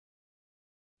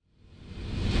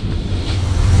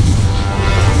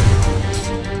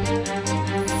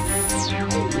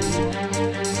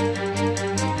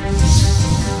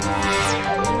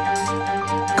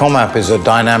ComAp is a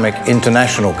dynamic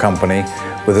international company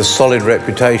with a solid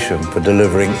reputation for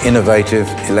delivering innovative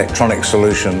electronic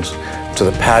solutions to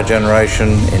the power generation,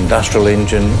 industrial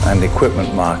engine and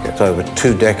equipment markets. Over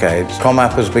 2 decades,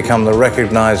 ComAp has become the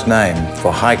recognized name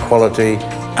for high quality,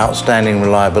 outstanding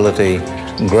reliability,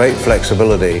 great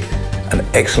flexibility and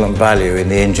excellent value in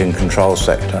the engine control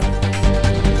sector.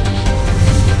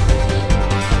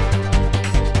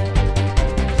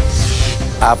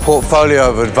 Our portfolio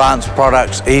of advanced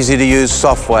products, easy-to-use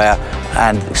software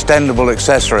and extendable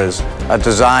accessories are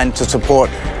designed to support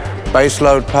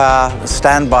baseload power,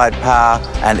 standby power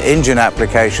and engine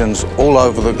applications all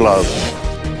over the globe.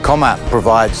 ComAp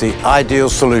provides the ideal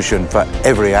solution for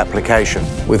every application.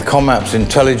 With ComAp's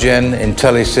IntelliGen,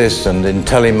 IntelliSys and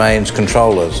IntelliMains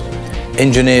controllers,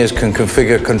 engineers can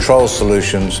configure control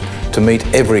solutions to meet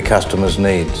every customer's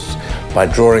needs by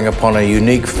drawing upon a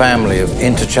unique family of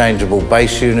interchangeable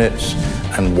base units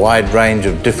and wide range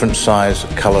of different size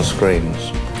color screens.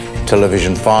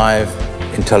 IntelliVision 5,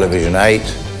 IntelliVision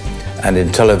 8 and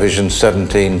IntelliVision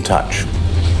 17 Touch.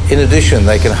 In addition,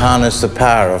 they can harness the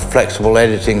power of flexible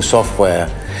editing software,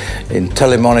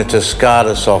 IntelliMonitor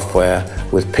SCADA software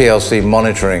with PLC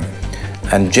monitoring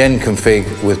and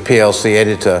GenConfig with PLC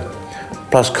editor,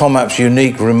 plus ComAp's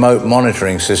unique remote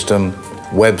monitoring system,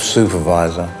 Web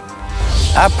Supervisor.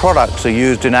 Our products are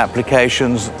used in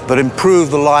applications that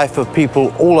improve the life of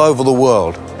people all over the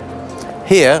world.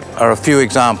 Here are a few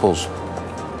examples.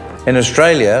 In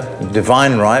Australia,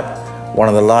 Divine Ripe, one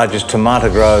of the largest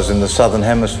tomato growers in the Southern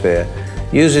Hemisphere,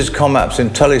 uses ComAp's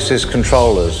IntelliSys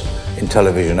controllers,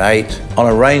 IntelliVision 8, on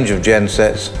a range of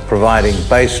gensets, providing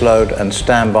baseload and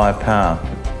standby power.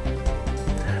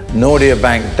 Nordea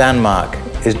Bank Denmark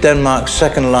is Denmark's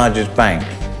second largest bank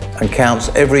and counts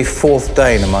every 4th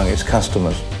Dane among its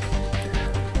customers.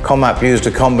 ComAp used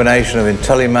a combination of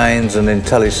IntelliMains and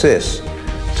IntelliSys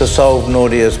to solve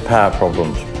Nordea's power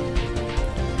problems.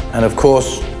 And of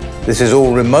course, this is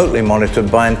all remotely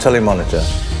monitored by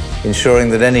IntelliMonitor,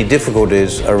 ensuring that any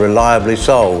difficulties are reliably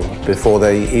solved before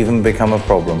they even become a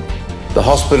problem. The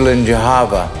hospital in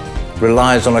Jahava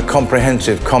relies on a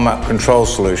comprehensive ComAp control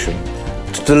solution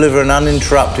to deliver an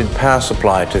uninterrupted power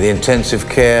supply to the intensive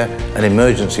care and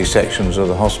emergency sections of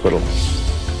the hospital.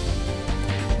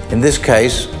 In this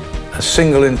case, a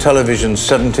single IntelliVision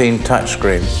 17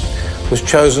 touchscreen was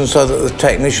chosen so that the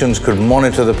technicians could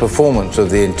monitor the performance of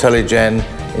the IntelliGen,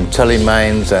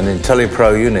 IntelliMains and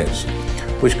IntelliPro units,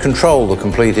 which control the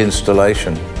complete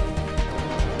installation.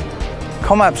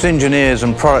 ComAp's engineers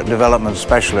and product development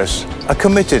specialists are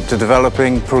committed to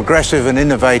developing progressive and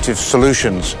innovative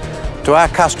solutions to our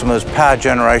customers' power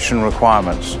generation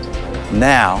requirements,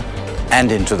 now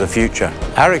and into the future.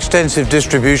 Our extensive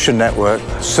distribution network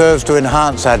serves to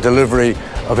enhance our delivery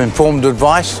of informed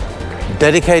advice,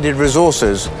 dedicated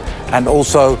resources, and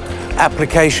also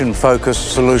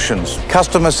application-focused solutions.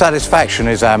 Customer satisfaction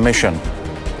is our mission,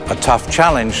 a tough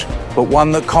challenge, but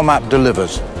one that ComAp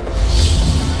delivers.